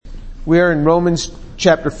We are in Romans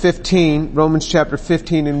chapter 15,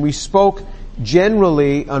 and we spoke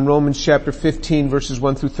generally on Romans chapter 15 verses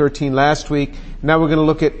 1 through 13 last week. Now we're going to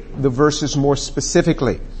look at the verses more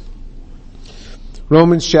specifically.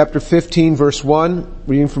 Romans chapter 15 verse 1,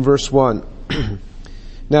 reading from verse 1.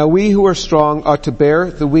 Now we who are strong ought to bear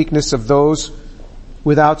the weakness of those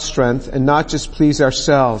without strength and not just please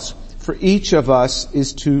ourselves. For each of us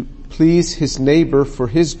is to please his neighbor for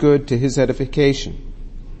his good to his edification.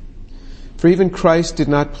 For even Christ did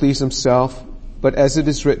not please himself, but as it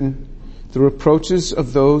is written, the reproaches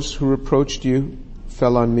of those who reproached you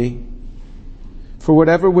fell on me. For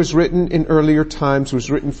whatever was written in earlier times was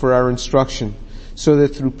written for our instruction, so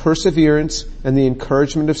that through perseverance and the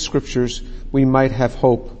encouragement of scriptures we might have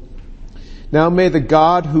hope. Now may the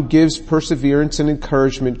God who gives perseverance and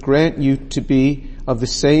encouragement grant you to be of the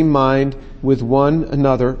same mind with one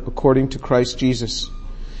another according to Christ Jesus,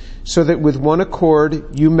 so that with one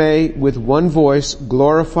accord you may with one voice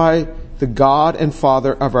glorify the God and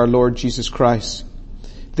Father of our Lord Jesus Christ.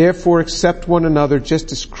 Therefore accept one another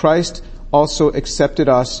just as Christ also accepted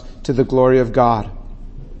us to the glory of God.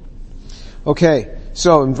 Okay,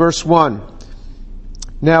 so in verse 1,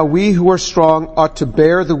 now we who are strong ought to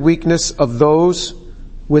bear the weakness of those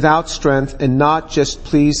without strength and not just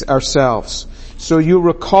please ourselves. So you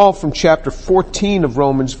recall from chapter 14 of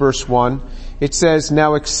Romans verse 1, it says,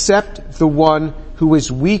 now accept the one who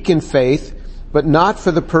is weak in faith, but not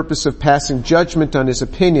for the purpose of passing judgment on his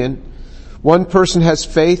opinion. One person has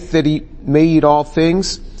faith that he may eat all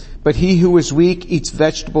things, but he who is weak eats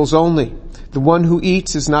vegetables only. The one who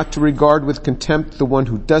eats is not to regard with contempt the one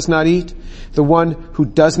who does not eat. The one who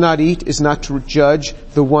does not eat is not to judge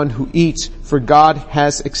the one who eats, for God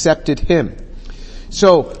has accepted him.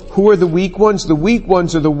 So, who are the weak ones? The weak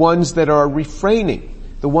ones are the ones that are refraining.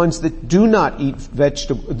 The ones that do not eat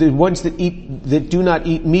the ones that do not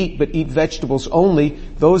eat meat but eat vegetables only,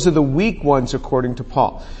 those are the weak ones according to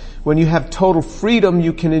Paul. When you have total freedom,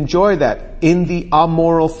 you can enjoy that in the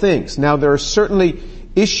amoral things. Now there are certainly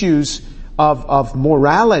issues of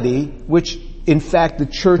morality which in fact the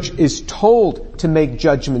church is told to make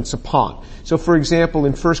judgments upon. So for example,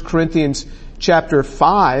 in 1 Corinthians chapter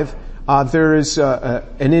 5, there is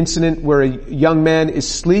an incident where a young man is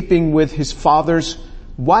sleeping with his father's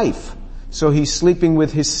wife. So he's sleeping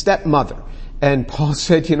with his stepmother. And Paul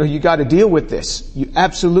said, you got to deal with this. You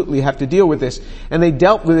absolutely have to deal with this. And they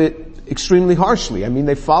dealt with it extremely harshly. I mean,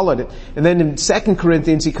 they followed it. And then in 2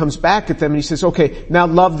 Corinthians, he comes back at them and he says, okay, now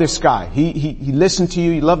love this guy. He listened to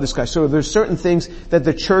you, you love this guy. So there's certain things that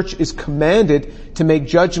the church is commanded to make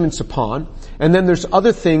judgments upon. And then there's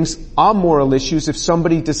other things, amoral issues, if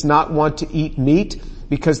somebody does not want to eat meat,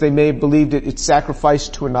 because they may have believed it's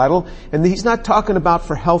sacrificed to an idol. And he's not talking about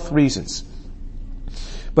for health reasons.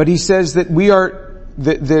 But he says that we're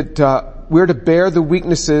to bear the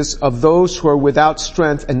weaknesses of those who are without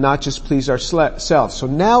strength and not just please ourselves. So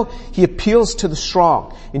now he appeals to the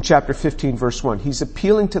strong in chapter 15 verse 1. He's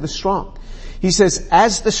appealing to the strong. He says,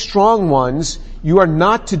 as the strong ones, you are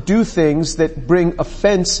not to do things that bring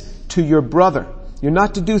offense to your brother. You're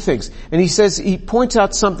not to do things. And he points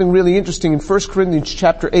out something really interesting in 1 Corinthians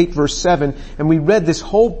chapter 8 verse 7, and we read this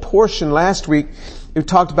whole portion last week. It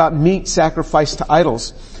talked about meat sacrificed to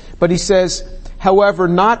idols. But he says, however,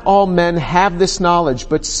 not all men have this knowledge,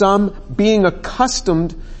 but some, being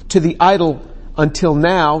accustomed to the idol until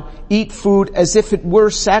now, eat food as if it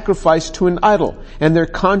were sacrificed to an idol, and their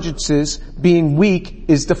consciences, being weak,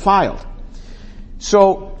 is defiled.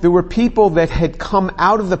 So there were people that had come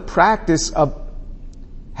out of the practice of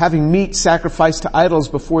having meat sacrificed to idols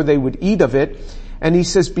before they would eat of it. And he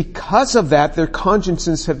says because of that, their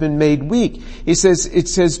consciences have been made weak. It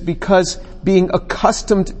says because being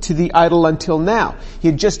accustomed to the idol until now. He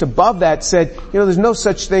had just above that said, there's no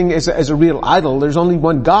such thing as a real idol. There's only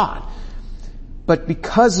one God. But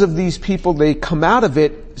because of these people, they come out of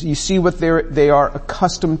it, you see what they are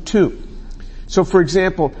accustomed to. So for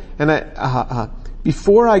example,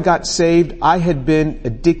 before I got saved, I had been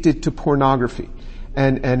addicted to pornography.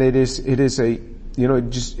 And it is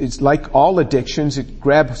it's like all addictions, it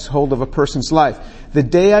grabs hold of a person's life. The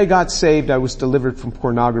day I got saved, I was delivered from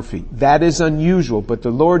pornography. That is unusual, but the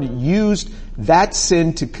Lord used that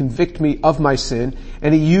sin to convict me of my sin,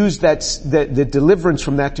 and He used the deliverance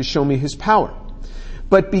from that to show me His power.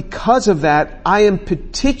 But because of that, I am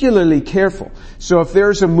particularly careful. So if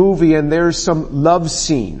there's a movie and there's some love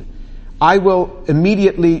scene, I will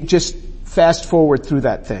immediately just fast forward through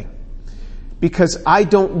that thing. Because I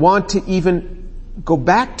don't want to even go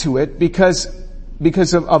back to it because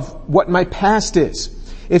of what my past is.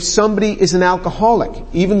 If somebody is an alcoholic,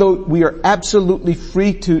 even though we are absolutely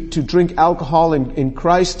free to drink alcohol in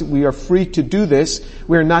Christ, we are free to do this,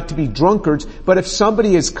 we are not to be drunkards, but if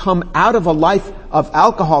somebody has come out of a life of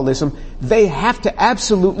alcoholism, they have to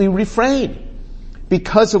absolutely refrain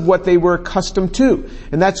because of what they were accustomed to.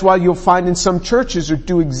 And that's why you'll find in some churches or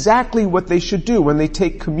do exactly what they should do when they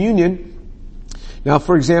take communion. Now,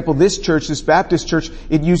 for example, this church, this Baptist church,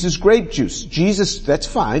 it uses grape juice. Jesus, that's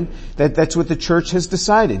fine. That's what the church has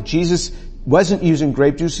decided. Jesus wasn't using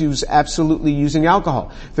grape juice. He was absolutely using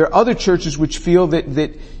alcohol. There are other churches which feel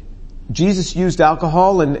that Jesus used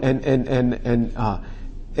alcohol and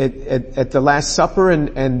at the Last Supper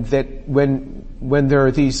and that when there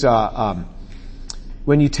are these,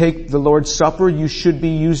 when you take the Lord's Supper, you should be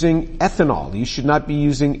using ethanol. You should not be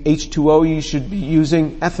using H2O. You should be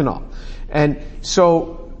using ethanol. And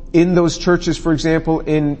so in those churches, for example,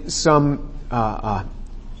 in some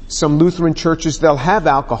Lutheran churches, they'll have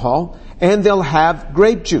alcohol and they'll have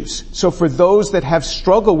grape juice. So for those that have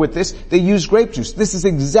struggled with this, they use grape juice. This is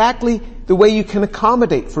exactly the way you can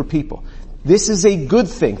accommodate for people. This is a good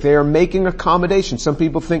thing. They are making accommodations. Some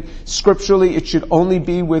people think scripturally it should only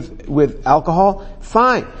be with alcohol.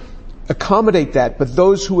 Fine. Accommodate that. But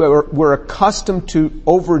those who were accustomed to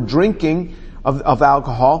over drinking of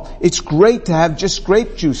alcohol, it's great to have just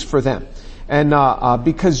grape juice for them. And,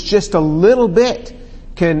 because just a little bit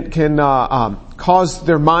can cause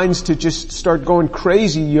their minds to just start going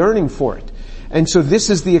crazy yearning for it. And so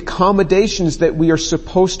this is the accommodations that we are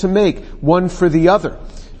supposed to make, one for the other,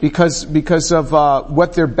 because of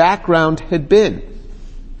what their background had been.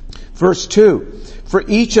 Verse 2, for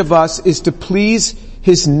each of us is to please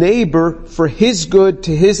his neighbor for his good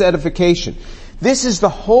to his edification. This is the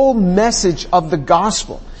whole message of the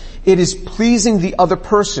gospel. It is pleasing the other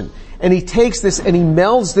person. And he takes this and he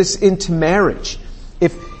melds this into marriage.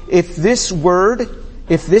 If this word,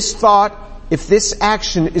 if this thought, if this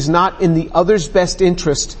action is not in the other's best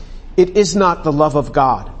interest, it is not the love of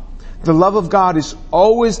God. The love of God is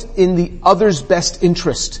always in the other's best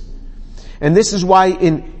interest. And this is why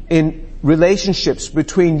in relationships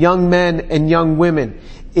between young men and young women,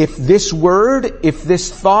 if this word, if this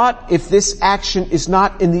thought, if this action is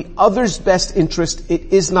not in the other's best interest,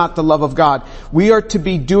 it is not the love of God. We are to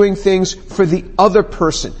be doing things for the other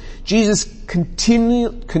person. Jesus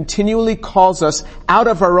continually calls us out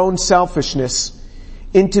of our own selfishness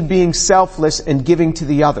into being selfless and giving to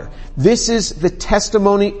the other. This is the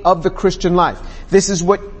testimony of the Christian life. This is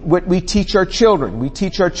what we teach our children. We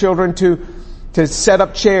teach our children to set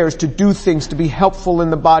up chairs, to do things, to be helpful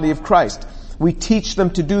in the body of Christ. We teach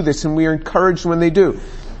them to do this and we are encouraged when they do.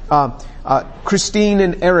 Christine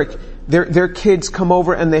and Eric, their kids come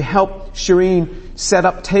over and they help Shireen set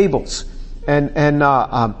up tables. And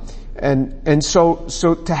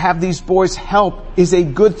so to have these boys help is a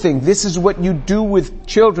good thing. This is what you do with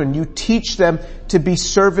children. You teach them to be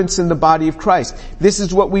servants in the body of Christ. This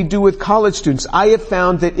is what we do with college students. I have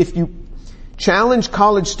found that if you challenge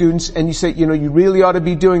college students and you say, you really ought to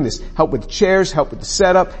be doing this. Help with chairs, help with the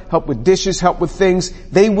setup, help with dishes, help with things.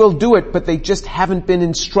 They will do it, but they just haven't been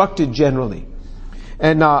instructed generally.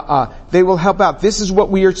 And they will help out. This is what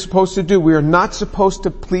we are supposed to do. We are not supposed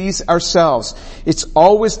to please ourselves. It's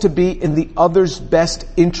always to be in the other's best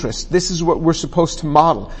interest. This is what we're supposed to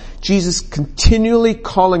model. Jesus continually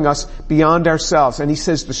calling us beyond ourselves. And he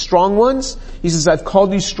says, the strong ones, he says, I've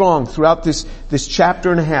called you strong throughout this chapter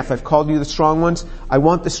and a half. I've called you the strong ones. I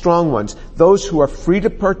want the strong ones. Those who are free to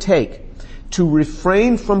partake, to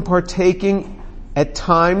refrain from partaking at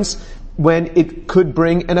times when it could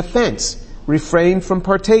bring an offense. Refrain from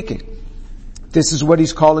partaking. This is what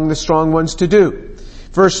he's calling the strong ones to do.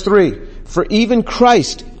 Verse 3, for even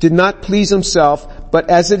Christ did not please himself, but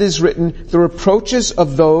as it is written, the reproaches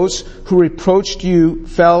of those who reproached you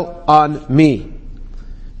fell on me.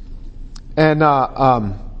 And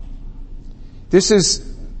this is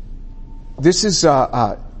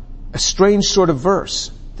a strange sort of verse.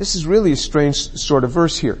 This is really a strange sort of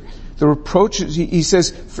verse here. The reproaches, he says,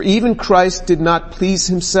 for even Christ did not please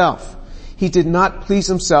himself. He did not please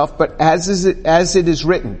himself, but as it is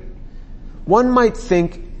written. One might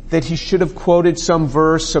think that he should have quoted some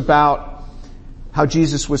verse about how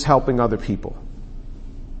Jesus was helping other people.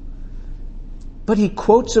 But he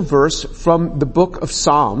quotes a verse from the book of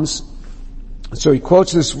Psalms. So he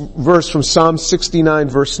quotes this verse from Psalm 69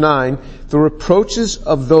 verse 9. The reproaches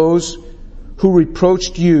of those who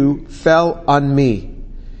reproached you fell on me.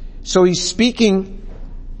 So he's speaking.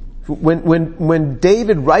 When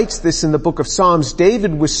David writes this in the book of Psalms,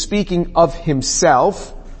 David was speaking of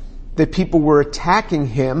himself, that people were attacking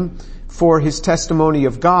him for his testimony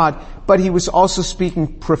of God, but he was also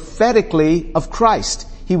speaking prophetically of Christ.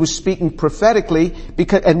 he was speaking prophetically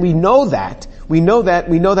because, and we know that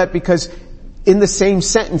because in the same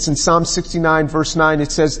sentence in Psalm 69 verse 9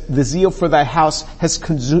 it says, the zeal for thy house has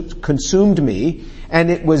consumed me. And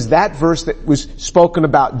it was that verse that was spoken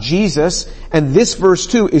about Jesus, and this verse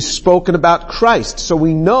too is spoken about Christ. So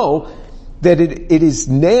we know that it is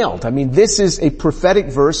nailed. I mean, this is a prophetic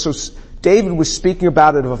verse, so David was speaking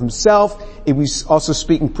about it of himself. It was also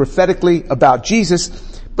speaking prophetically about Jesus.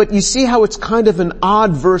 But you see how it's kind of an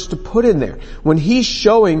odd verse to put in there. When he's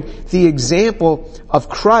showing the example of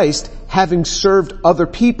Christ having served other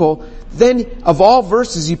people, then of all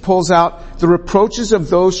verses he pulls out, the reproaches of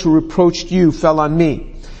those who reproached you fell on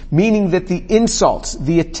me. Meaning that the insults,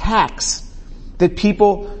 the attacks that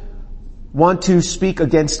people want to speak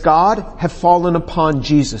against God have fallen upon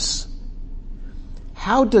Jesus.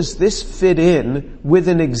 How does this fit in with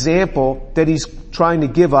an example that he's trying to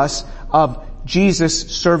give us of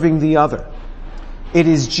Jesus serving the other? It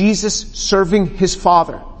is Jesus serving his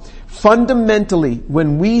Father. Fundamentally,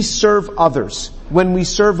 when we serve others,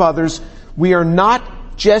 we are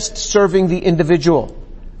not just serving the individual.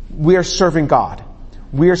 We are serving God.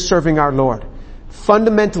 We are serving our Lord.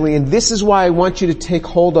 Fundamentally, and this is why I want you to take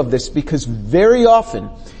hold of this, because very often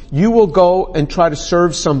you will go and try to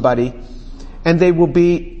serve somebody and they will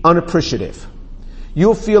be unappreciative.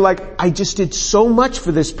 You'll feel like, I just did so much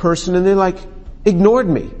for this person and they ignored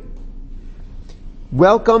me.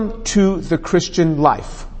 Welcome to the Christian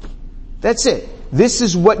life. That's it. This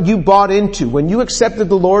is what you bought into. When you accepted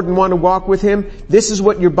the Lord and want to walk with him, this is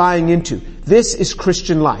what you're buying into. This is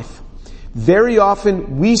Christian life. Very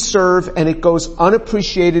often we serve and it goes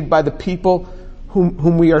unappreciated by the people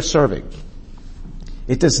whom we are serving.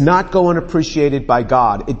 It does not go unappreciated by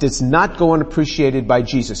God. It does not go unappreciated by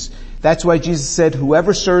Jesus. That's why Jesus said,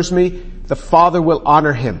 whoever serves me, the Father will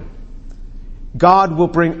honor him. God will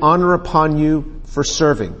bring honor upon you for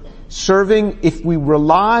serving. Serving, if we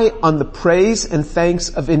rely on the praise and thanks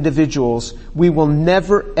of individuals, we will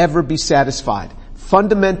never ever be satisfied.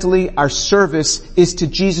 Fundamentally, our service is to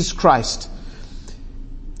Jesus Christ.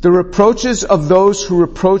 The reproaches of those who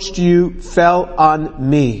reproached you fell on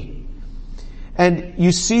me. And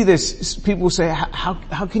you see this, people say,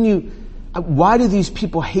 how can you, why do these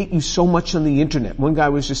people hate you so much on the internet? One guy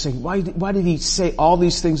was just saying, why did he say all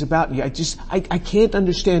these things about you? I can't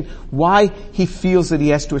understand why he feels that he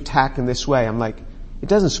has to attack in this way. I'm like, it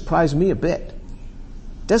doesn't surprise me a bit.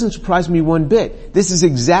 It doesn't surprise me one bit. This is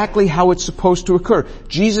exactly how it's supposed to occur.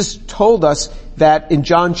 Jesus told us that in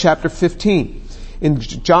John chapter 15. In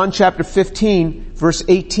John chapter 15, verse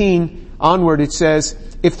 18 onward, it says,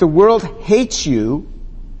 if the world hates you,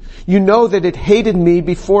 you know that it hated me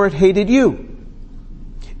before it hated you.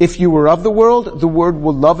 If you were of the world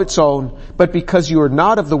will love its own. But because you are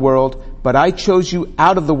not of the world, but I chose you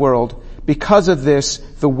out of the world, because of this,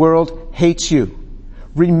 the world hates you.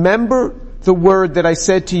 Remember the word that I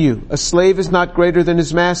said to you, a slave is not greater than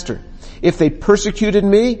his master. If they persecuted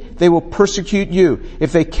me, they will persecute you.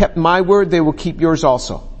 If they kept my word, they will keep yours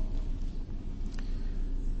also.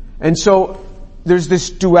 And so, there's this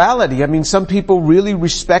duality. I mean, some people really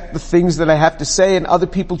respect the things that I have to say and other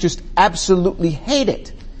people just absolutely hate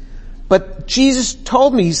it. But Jesus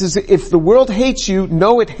told me, he says, if the world hates you,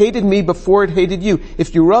 know it hated me before it hated you.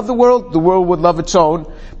 If you were of the world would love its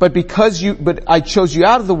own. But I chose you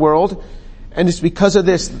out of the world, and it's because of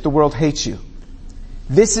this that the world hates you.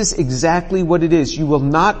 This is exactly what it is. You will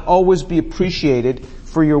not always be appreciated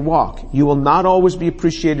for your walk. You will not always be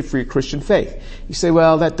appreciated for your Christian faith. You say,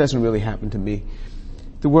 well, that doesn't really happen to me.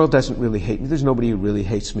 The world doesn't really hate me. There's nobody who really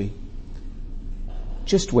hates me.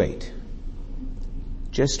 Just wait.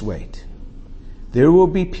 Just wait. There will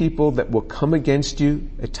be people that will come against you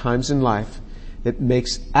at times in life that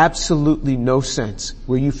makes absolutely no sense,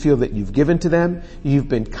 where you feel that you've given to them, you've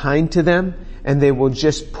been kind to them, and they will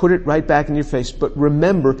just put it right back in your face. But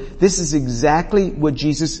remember, this is exactly what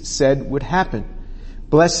Jesus said would happen.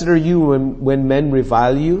 Blessed are you when men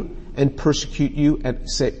revile you and persecute you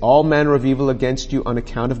and say all manner of evil against you on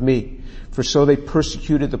account of me. For so they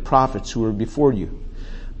persecuted the prophets who were before you.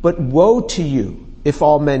 But woe to you if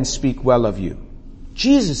all men speak well of you.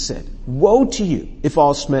 Jesus said, woe to you if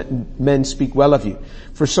all men speak well of you.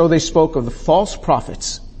 For so they spoke of the false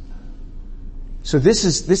prophets. So this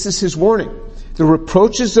is his warning. The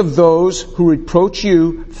reproaches of those who reproach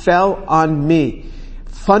you fell on me.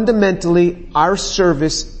 Fundamentally, our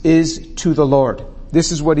service is to the Lord.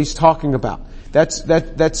 This is what he's talking about. That's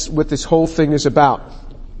what this whole thing is about.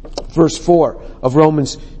 Verse 4 of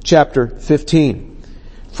Romans chapter 15.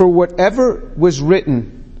 For whatever was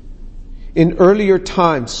written in earlier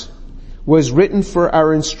times was written for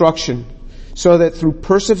our instruction, so that through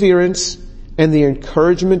perseverance and the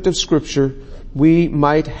encouragement of Scripture, we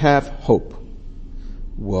might have hope.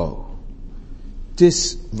 Whoa.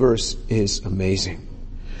 This verse is amazing.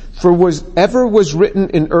 For whatever was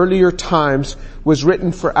written in earlier times was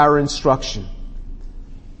written for our instruction.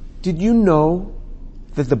 Did you know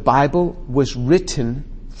that the Bible was written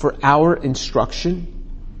for our instruction?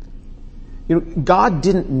 You know, God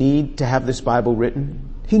didn't need to have this Bible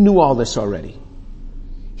written. He knew all this already.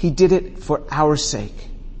 He did it for our sake.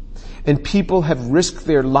 And people have risked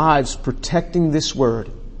their lives protecting this word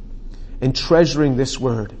and treasuring this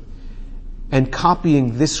word and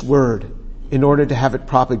copying this word in order to have it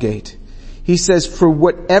propagate. He says, for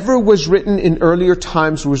whatever was written in earlier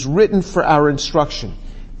times was written for our instruction.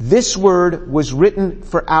 This word was written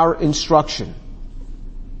for our instruction.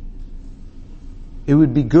 It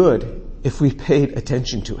would be good if we paid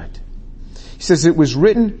attention to it. He says it was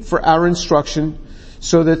written for our instruction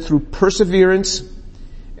so that through perseverance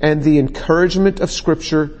and the encouragement of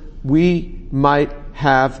Scripture, we might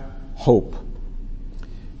have hope.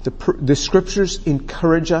 The Scriptures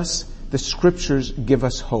encourage us. The Scriptures give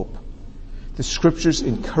us hope. The Scriptures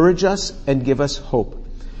encourage us and give us hope.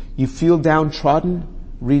 You feel downtrodden?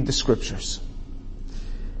 Read the Scriptures.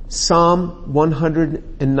 Psalm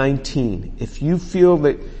 119. If you feel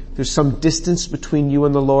that there's some distance between you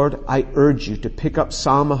and the Lord, I urge you to pick up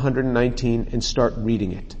Psalm 119 and start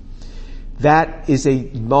reading it. That is a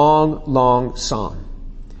long, long psalm.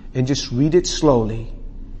 And just read it slowly.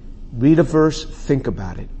 Read a verse, think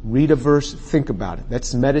about it. Read a verse, think about it.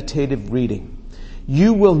 That's meditative reading.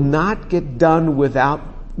 You will not get done with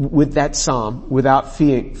that psalm without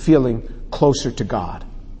feeling closer to God.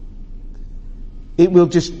 It will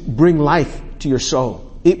just bring life to your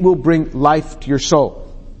soul. It will bring life to your soul.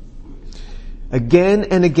 Again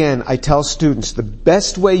and again, I tell students, the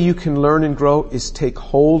best way you can learn and grow is take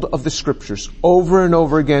hold of the Scriptures. Over and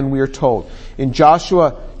over again, we are told. In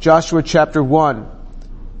Joshua chapter 1,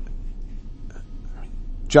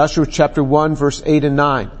 verse 8 and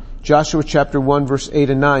 9. Joshua chapter 1, verse 8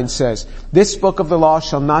 and 9 says, this book of the law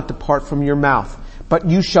shall not depart from your mouth, but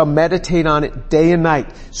you shall meditate on it day and night,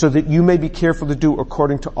 so that you may be careful to do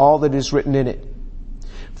according to all that is written in it.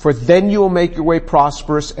 For then you will make your way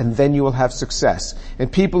prosperous, and then you will have success.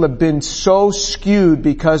 And people have been so skewed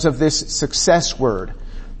because of this success word.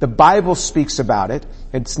 The Bible speaks about it.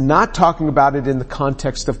 It's not talking about it in the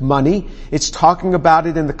context of money. It's talking about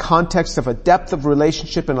it in the context of a depth of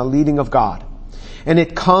relationship and a leading of God. And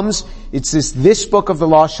it says, this book of the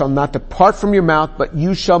law shall not depart from your mouth, but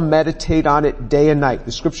you shall meditate on it day and night.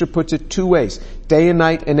 The Scripture puts it two ways, day and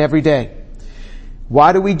night and every day.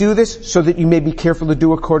 Why do we do this? So that you may be careful to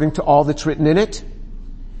do according to all that's written in it.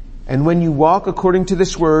 And when you walk according to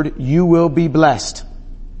this word, you will be blessed.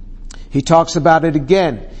 He talks about it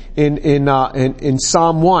again in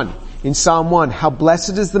Psalm 1. In Psalm 1, how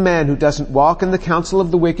blessed is the man who doesn't walk in the counsel of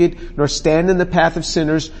the wicked, nor stand in the path of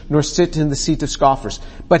sinners, nor sit in the seat of scoffers.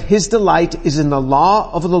 But his delight is in the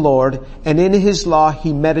law of the Lord, and in his law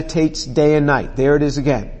he meditates day and night. There it is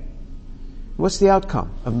again. What's the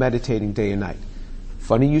outcome of meditating day and night?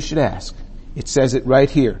 Funny you should ask. It says it right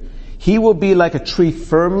here. He will be like a tree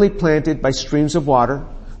firmly planted by streams of water,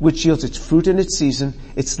 which yields its fruit in its season.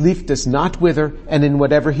 Its leaf does not wither, and in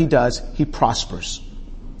whatever he does, he prospers.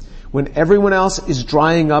 When everyone else is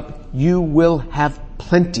drying up, you will have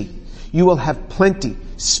plenty. You will have plenty.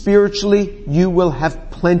 Spiritually, you will have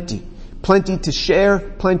plenty. Plenty to share,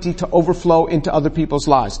 plenty to overflow into other people's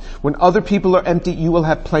lives. When other people are empty, you will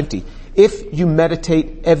have plenty. If you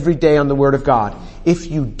meditate every day on the Word of God. If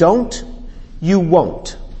you don't, you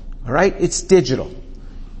won't. Alright? It's digital.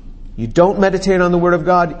 You don't meditate on the Word of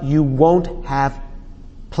God, you won't have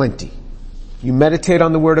plenty. You meditate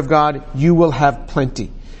on the Word of God, you will have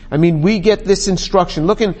plenty. I mean, we get this instruction.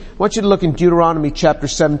 I want you to look in Deuteronomy chapter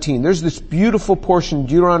 17. There's this beautiful portion in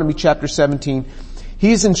Deuteronomy chapter 17.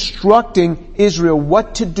 He's instructing Israel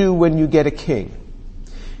what to do when you get a king.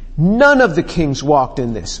 None of the kings walked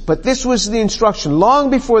in this, but this was the instruction long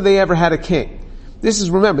before they ever had a king.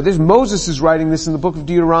 Moses is writing this in the book of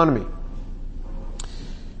Deuteronomy.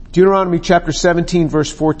 Deuteronomy chapter 17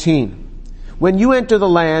 verse 14. When you enter the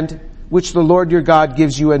land which the Lord your God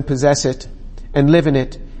gives you and possess it and live in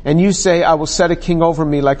it, and you say, I will set a king over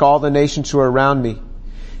me like all the nations who are around me,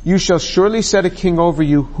 you shall surely set a king over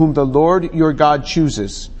you whom the Lord your God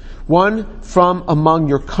chooses. One from among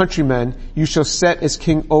your countrymen you shall set as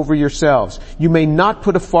king over yourselves. You may not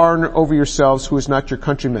put a foreigner over yourselves who is not your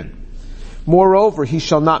countryman. Moreover, he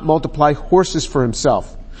shall not multiply horses for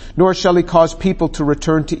himself, nor shall he cause people to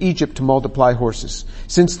return to Egypt to multiply horses,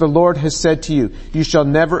 since the Lord has said to you, you shall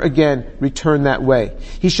never again return that way.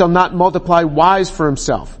 He shall not multiply wives for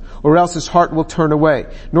himself, or else his heart will turn away,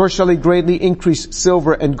 nor shall he greatly increase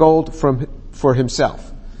silver and gold for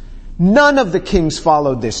himself. None of the kings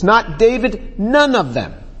followed this. Not David, none of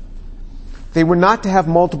them. They were not to have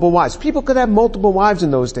multiple wives. People could have multiple wives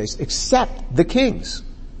in those days, except the kings.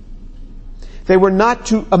 They were not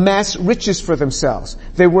to amass riches for themselves.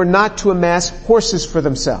 They were not to amass horses for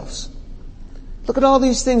themselves. Look at all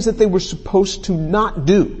these things that they were supposed to not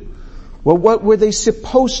do. Well, what were they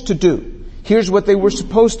supposed to do? Here's what they were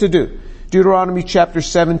supposed to do. Deuteronomy chapter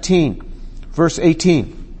 17, verse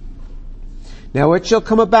 18. Now it shall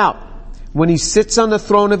come about, when he sits on the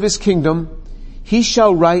throne of his kingdom, he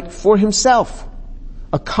shall write for himself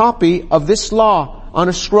a copy of this law on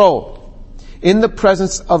a scroll in the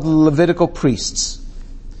presence of the Levitical priests.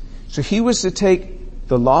 So he was to take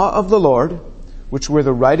the law of the Lord, which were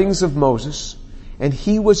the writings of Moses, and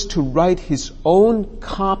he was to write his own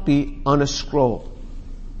copy on a scroll.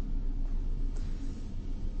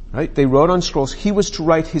 Right? They wrote on scrolls. He was to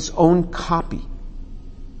write his own copy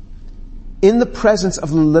in the presence of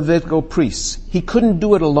the Levitical priests. He couldn't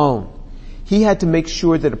do it alone. He had to make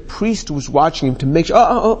sure that a priest was watching him to make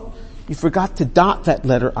sure, you forgot to dot that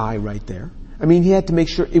letter I right there. I mean, he had to make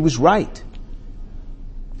sure it was right.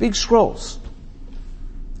 Big scrolls.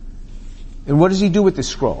 And what does he do with this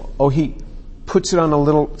scroll? Oh, he puts it on a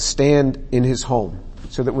little stand in his home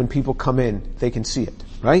so that when people come in, they can see it.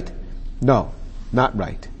 Right? No, not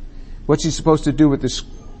right. What's he supposed to do with this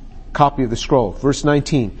copy of the scroll? Verse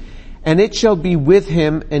 19. And it shall be with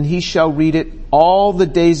him, and he shall read it all the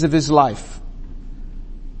days of his life.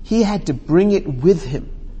 He had to bring it with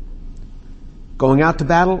him. Going out to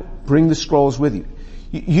battle, bring the scrolls with you.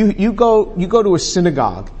 You go to a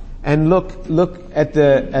synagogue and look at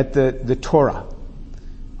the Torah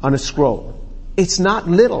on a scroll. It's not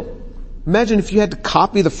little. Imagine if you had to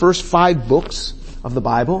copy the first 5 books of the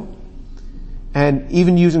Bible, and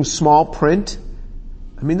even using small print.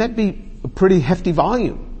 I mean, that'd be a pretty hefty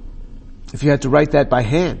volume if you had to write that by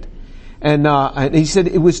hand. And he said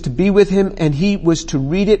it was to be with him, and he was to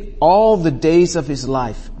read it all the days of his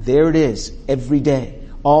life. There it is, every day,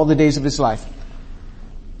 all the days of his life.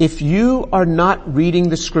 If you are not reading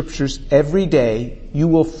the scriptures every day, you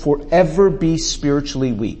will forever be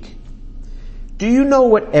spiritually weak. Do you know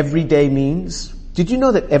what every day means? Did you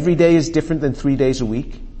know that every day is different than 3 days a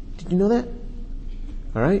week? Did you know that?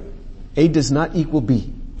 All right? A does not equal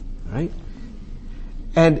B. All right?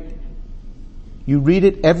 And you read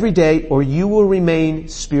it every day, or you will remain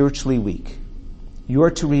spiritually weak. You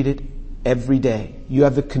are to read it every day. You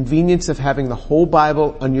have the convenience of having the whole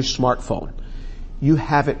Bible on your smartphone. You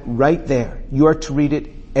have it right there. You are to read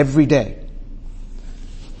it every day.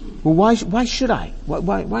 Well, why should I?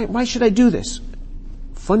 Why should I do this?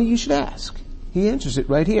 Funny you should ask. He answers it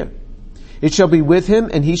right here. It shall be with him,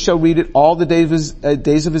 and he shall read it all the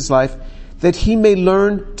days of his life, that he may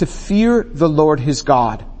learn to fear the Lord his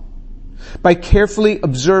God, by carefully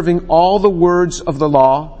observing all the words of the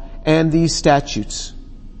law and these statutes,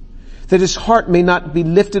 that his heart may not be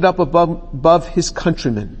lifted up above his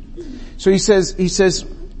countrymen. So he says,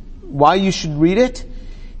 why you should read it?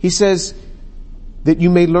 He says, that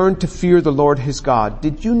you may learn to fear the Lord his God.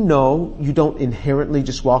 Did you know you don't inherently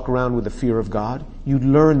just walk around with the fear of God? You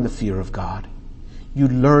learn the fear of God. You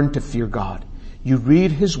learn to fear God. You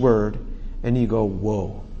read his word and you go,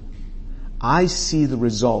 whoa, I see the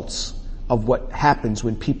results of what happens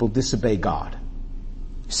when people disobey God.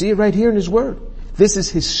 See it right here in his word. This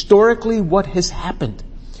is historically what has happened.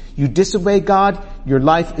 You disobey God, your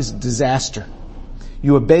life is disaster.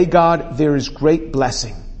 You obey God, there is great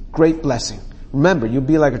blessing. Great blessing. Remember, you'll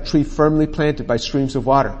be like a tree firmly planted by streams of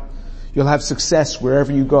water. You'll have success wherever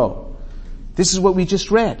you go. This is what we just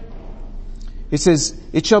read. It says,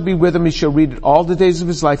 it shall be with him, he shall read it all the days of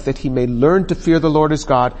his life, that he may learn to fear the Lord his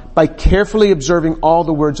God by carefully observing all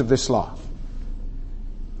the words of this law.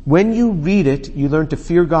 When you read it, you learn to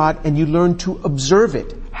fear God and you learn to observe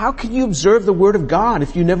it. How can you observe the word of God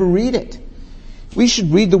if you never read it? We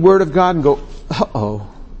should read the word of God and go, uh-oh,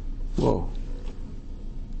 whoa.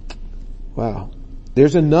 Wow,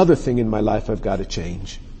 there's another thing in my life I've got to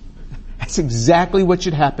change. That's exactly what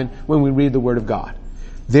should happen when we read the Word of God.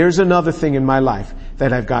 There's another thing in my life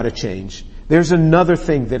that I've got to change. There's another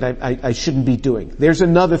thing that I shouldn't be doing. There's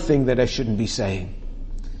another thing that I shouldn't be saying.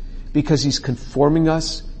 Because He's conforming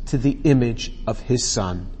us to the image of His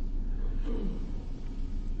Son.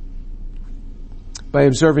 By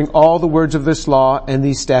observing all the words of this law and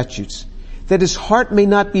these statutes, that his heart may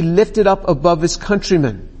not be lifted up above his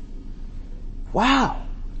countrymen. Wow.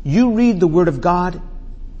 You read the Word of God,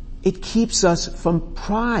 it keeps us from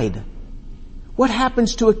pride. What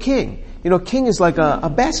happens to a king? You know, a king is like a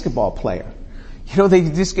basketball player. They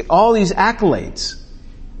just get all these accolades.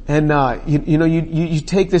 And, you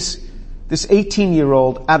take this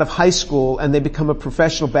 18-year-old out of high school and they become a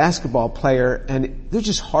professional basketball player, and they're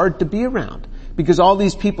just hard to be around because all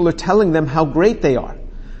these people are telling them how great they are.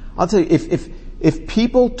 I'll tell you, if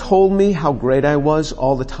people told me how great I was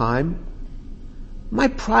all the time, my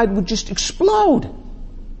pride would just explode.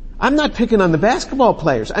 I'm not picking on the basketball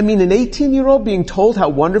players. I mean, an 18-year-old being told how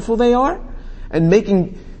wonderful they are and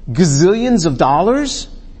making gazillions of dollars,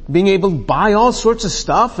 being able to buy all sorts of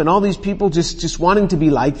stuff, and all these people just wanting to be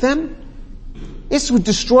like them, this would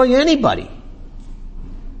destroy anybody.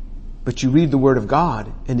 But you read the Word of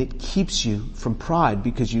God and it keeps you from pride,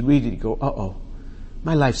 because you read it and you go, uh-oh,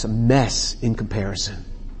 my life's a mess in comparison.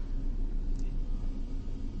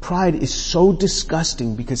 Pride is so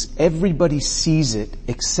disgusting because everybody sees it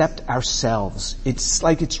except ourselves. It's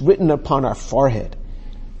like it's written upon our forehead.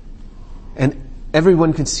 And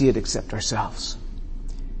everyone can see it except ourselves.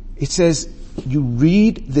 It says, you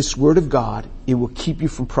read this Word of God, it will keep you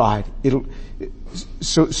from pride.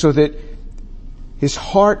 So that his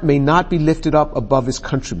heart may not be lifted up above his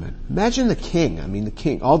countrymen. Imagine the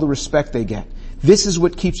king, all the respect they get. This is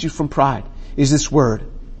what keeps you from pride, is this Word.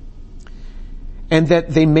 And that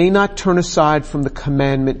they may not turn aside from the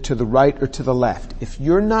commandment to the right or to the left. If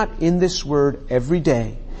you're not in this Word every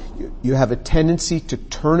day, you have a tendency to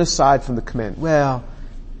turn aside from the command. Well,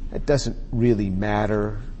 that doesn't really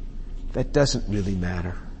matter. That doesn't really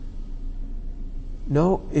matter.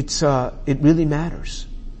 No, it really matters.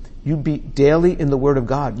 You be daily in the Word of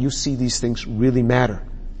God, you see these things really matter.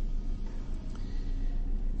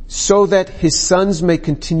 So that his sons may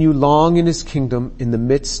continue long in his kingdom in the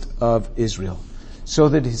midst of Israel. So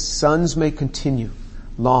that his sons may continue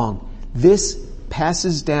long. This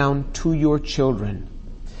passes down to your children.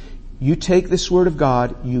 You take this Word of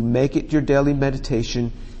God, you make it your daily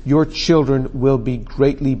meditation, your children will be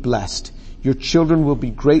greatly blessed. Your children will be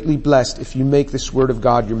greatly blessed if you make this Word of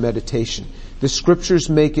God your meditation. The Scriptures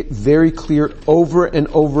make it very clear over and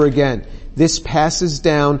over again. This passes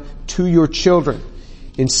down to your children.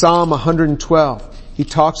 In Psalm 112, he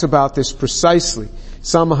talks about this precisely.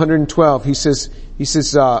 Psalm 112, he says,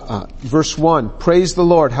 verse 1, praise the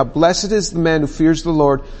Lord. How blessed is the man who fears the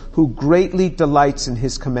Lord, who greatly delights in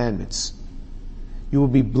his commandments. You will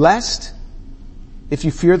be blessed if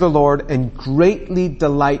you fear the Lord and greatly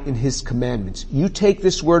delight in his commandments. You take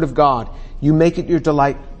this Word of God, you make it your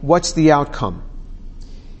delight. What's the outcome?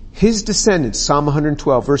 His descendants, Psalm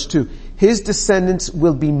 112, verse 2, his descendants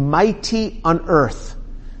will be mighty on earth.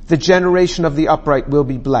 The generation of the upright will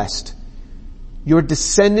be blessed. Your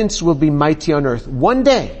descendants will be mighty on earth. One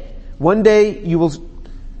day you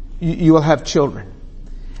will have children.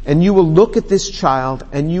 And you will look at this child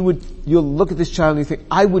and you'll look at this child and you think,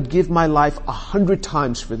 I would give my life 100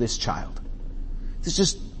 times for this child. This is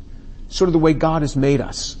just sort of the way God has made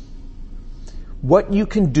us. What you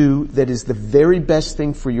can do that is the very best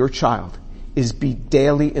thing for your child is be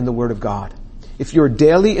daily in the Word of God. If you're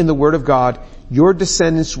daily in the Word of God, your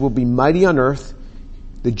descendants will be mighty on earth.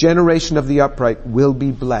 The generation of the upright will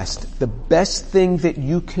be blessed. The best thing that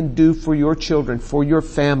you can do for your children, for your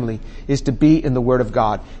family, is to be in the Word of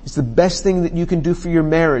God. It's the best thing that you can do for your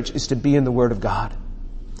marriage is to be in the Word of God.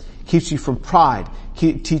 Keeps you from pride.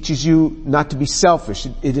 Teaches you not to be selfish.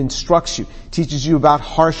 It instructs you. Teaches you about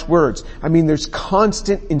harsh words. There's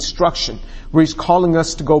constant instruction where he's calling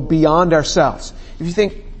us to go beyond ourselves. If you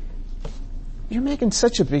think, you're making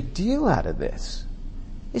such a big deal out of this.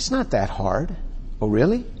 It's not that hard. Oh,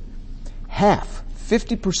 really?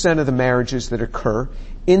 50% of the marriages that occur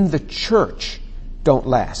in the church don't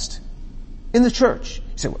last. In the church.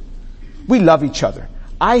 You say, well, we love each other.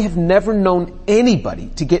 I have never known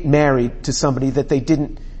anybody to get married to somebody that they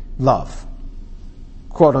didn't love.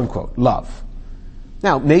 Quote unquote, love.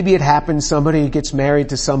 Now, maybe it happens somebody gets married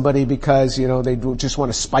to somebody because, they just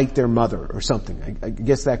want to spite their mother or something. I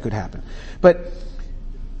guess that could happen. But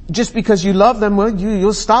just because you love them, well,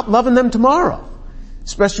 you'll stop loving them tomorrow.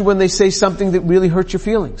 Especially when they say something that really hurts your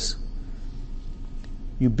feelings.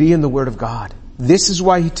 You be in the Word of God. This is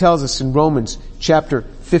why he tells us in Romans chapter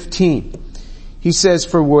 15. He says,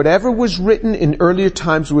 for whatever was written in earlier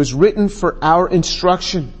times was written for our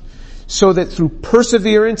instruction, so that through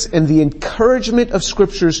perseverance and the encouragement of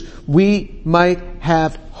Scriptures we might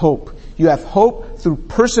have hope. You have hope through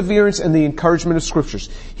perseverance and the encouragement of Scriptures.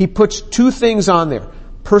 He puts two things on there.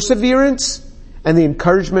 Perseverance and the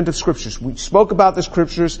encouragement of Scriptures. We spoke about the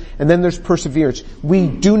Scriptures, and then there's perseverance. We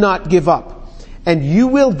do not give up. And you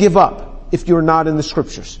will give up if you're not in the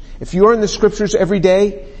Scriptures. If you're in the Scriptures every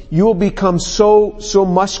day, you will become so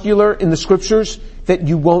muscular in the Scriptures that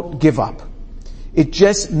you won't give up. It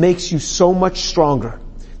just makes you so much stronger.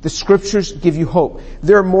 The scriptures give you hope.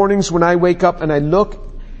 There are mornings when I wake up and I look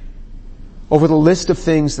over the list of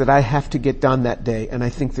things that I have to get done that day, and I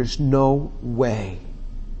think there's no way.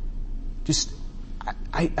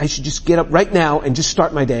 I should just get up right now and just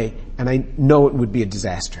start my day, and I know it would be a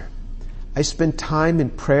disaster. I spend time in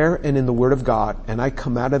prayer and in the Word of God, and I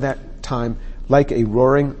come out of that time like a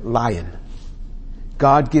roaring lion.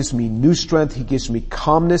 God gives me new strength. He gives me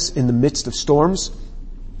calmness in the midst of storms.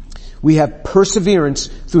 We have perseverance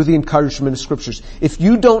through the encouragement of scriptures. If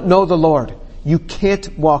you don't know the Lord, you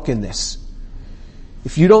can't walk in this.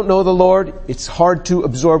 If you don't know the Lord, it's hard to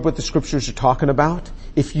absorb what the scriptures are talking about.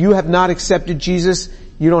 If you have not accepted Jesus,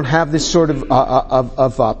 you don't have this sort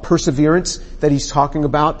of perseverance that he's talking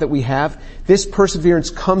about that we have. This perseverance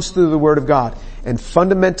comes through the Word of God. And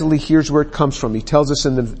fundamentally, here's where it comes from. He tells us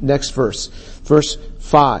in the next verse. Verse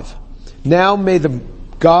 5. Now may the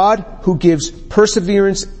God who gives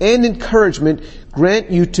perseverance and encouragement grant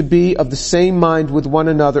you to be of the same mind with one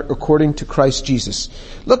another according to Christ Jesus.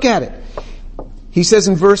 Look at it. He says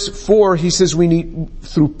in verse 4, he says we need,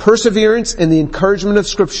 through perseverance and the encouragement of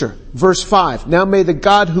Scripture. Verse 5, now may the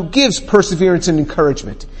God who gives perseverance and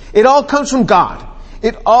encouragement. It all comes from God.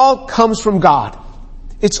 It all comes from God.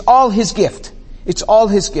 It's all His gift. It's all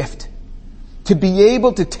His gift. To be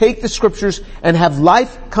able to take the Scriptures and have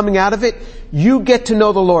life coming out of it, you get to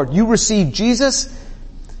know the Lord. You receive Jesus,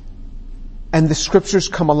 and the Scriptures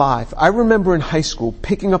come alive. I remember in high school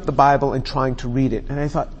picking up the Bible and trying to read it, and I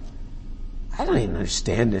thought, I don't even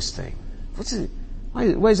understand this thing. What's it?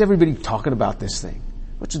 Why is everybody talking about this thing?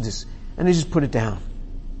 What's this? And I just put it down.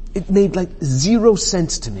 It made like zero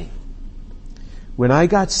sense to me. When I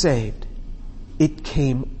got saved, it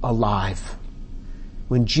came alive.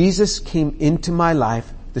 When Jesus came into my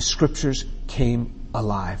life, the Scriptures came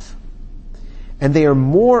alive. And they are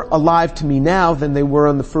more alive to me now than they were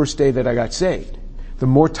on the first day that I got saved. The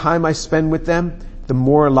more time I spend with them, the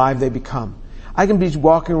more alive they become. I can be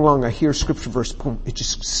walking along, I hear a scripture verse, boom, it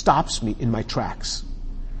just stops me in my tracks.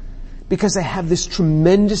 Because I have this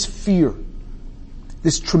tremendous fear,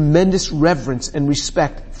 this tremendous reverence and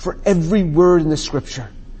respect for every word in the scripture.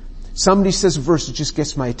 Somebody says a verse, it just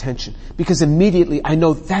gets my attention. Because immediately I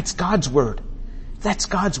know that's God's word. That's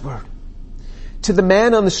God's word. To the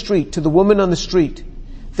man on the street, to the woman on the street,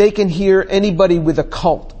 they can hear anybody with a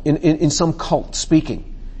cult, in some cult speaking.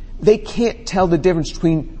 They can't tell the difference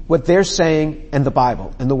between what they're saying and the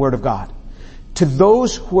Bible and the Word of God. To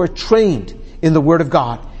those who are trained in the Word of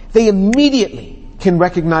God, they immediately can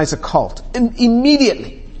recognize a cult and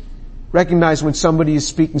immediately recognize when somebody is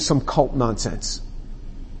speaking some cult nonsense.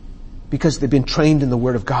 Because they've been trained in the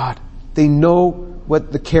Word of God. They know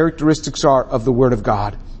what the characteristics are of the Word of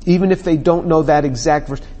God. Even if they don't know that exact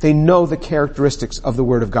verse, they know the characteristics of the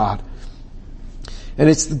Word of God. And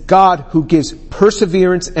it's God who gives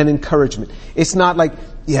perseverance and encouragement. It's not like,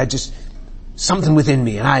 just something within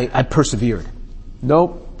me and I persevered.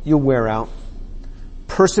 Nope, you'll wear out.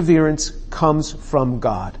 Perseverance comes from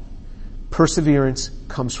God. Perseverance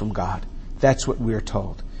comes from God. That's what we're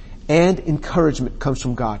told. And encouragement comes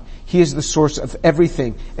from God. He is the source of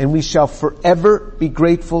everything, and we shall forever be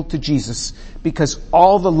grateful to Jesus because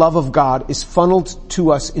all the love of God is funneled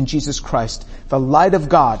to us in Jesus Christ. The light of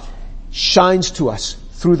God shines to us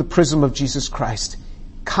through the prism of Jesus Christ.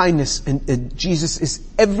 Kindness and Jesus is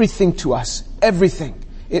everything to us. Everything.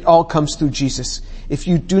 It all comes through Jesus. If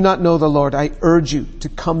you do not know the Lord, I urge you to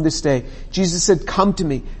come this day. Jesus said, come to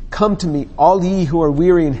me, all ye who are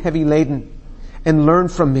weary and heavy laden, and learn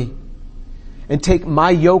from me, and take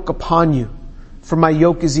my yoke upon you. For my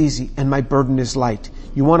yoke is easy and my burden is light.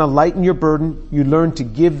 You want to lighten your burden, you learn to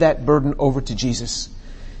give that burden over to Jesus.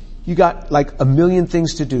 You got like a million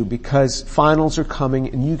things to do because finals are coming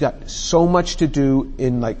and you got so much to do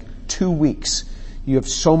in like 2 weeks. You have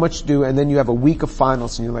so much to do and then you have a week of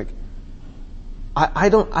finals and you're like, I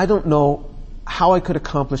don't know how I could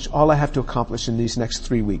accomplish all I have to accomplish in these next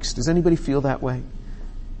 3 weeks. Does anybody feel that way?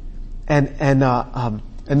 And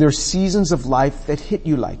there are seasons of life that hit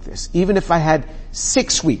you like this. Even if I had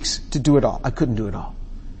 6 weeks to do it all, I couldn't do it all.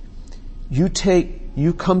 You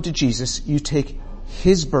come to Jesus, you take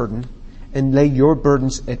His burden and lay your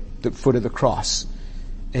burdens at the foot of the cross,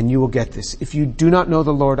 and you will get this. If you do not know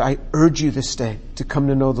the Lord, I urge you this day to come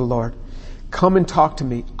to know the Lord. Come and talk to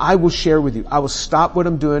me. I will share with you. I will stop what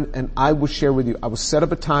I'm doing and I will share with you. I will set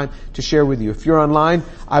up a time to share with you. If you're online,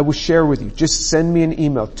 I will share with you. Just send me an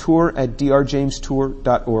email,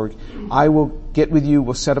 tour@drjamestour.org. I will get with you.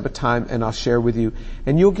 We'll set up a time and I'll share with you.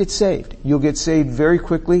 And you'll get saved. You'll get saved very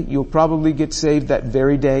quickly. You'll probably get saved that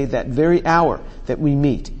very day, that very hour that we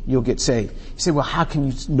meet. You'll get saved. You say, well, how can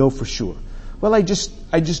you know for sure? Well, I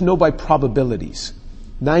just know by probabilities.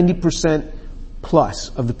 90%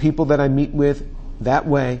 plus of the people that I meet with that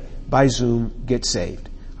way by Zoom get saved.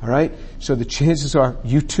 All right? So the chances are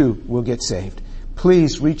you too will get saved.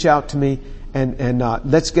 Please reach out to me and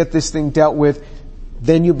let's get this thing dealt with.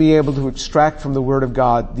 Then you'll be able to extract from the Word of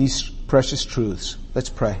God these precious truths. Let's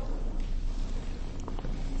pray.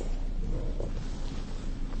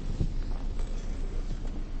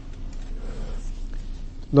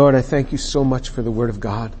 Lord, I thank you so much for the Word of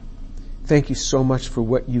God. Thank you so much for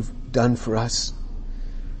what you've done for us.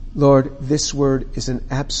 Lord, this Word is an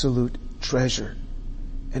absolute treasure.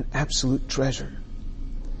 An absolute treasure.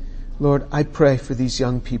 Lord, I pray for these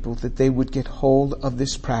young people that they would get hold of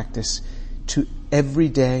this practice to every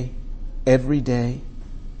day be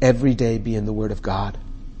in the Word of God.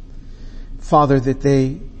 Father, that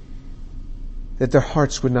their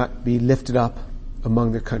hearts would not be lifted up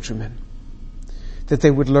among their countrymen. That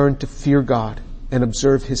they would learn to fear God and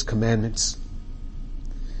observe His commandments.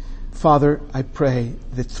 Father, I pray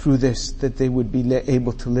that through this, that they would be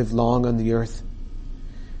able to live long on the earth.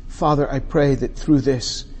 Father, I pray that through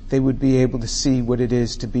this, they would be able to see what it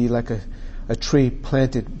is to be like a tree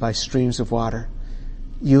planted by streams of water,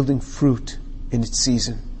 yielding fruit in its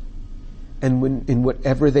season. And in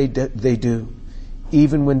whatever they do,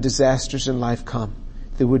 even when disasters in life come,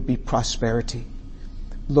 there would be prosperity.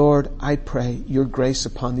 Lord, I pray your grace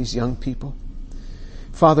upon these young people.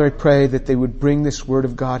 Father, I pray that they would bring this Word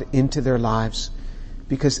of God into their lives,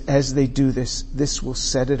 because as they do this, this will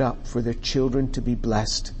set it up for their children to be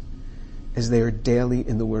blessed as they are daily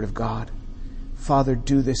in the Word of God. Father,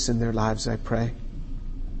 do this in their lives, I pray.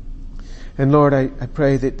 And Lord, I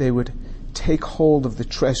pray that they would take hold of the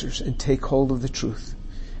treasures and take hold of the truth.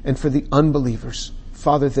 And for the unbelievers,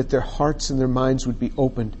 Father, that their hearts and their minds would be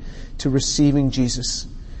opened to receiving Jesus,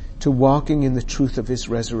 to walking in the truth of His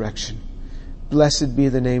resurrection. Blessed be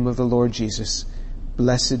the name of the Lord Jesus.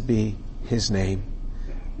 Blessed be His name.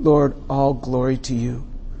 Lord, all glory to you.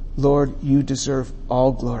 Lord, you deserve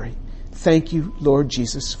all glory. Thank you, Lord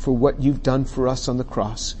Jesus, for what you've done for us on the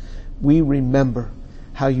cross. We remember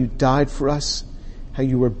how you died for us, how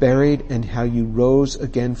you were buried, and how you rose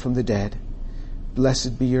again from the dead.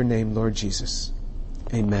 Blessed be your name, Lord Jesus.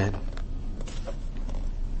 Amen.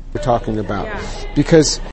 We're talking about. Because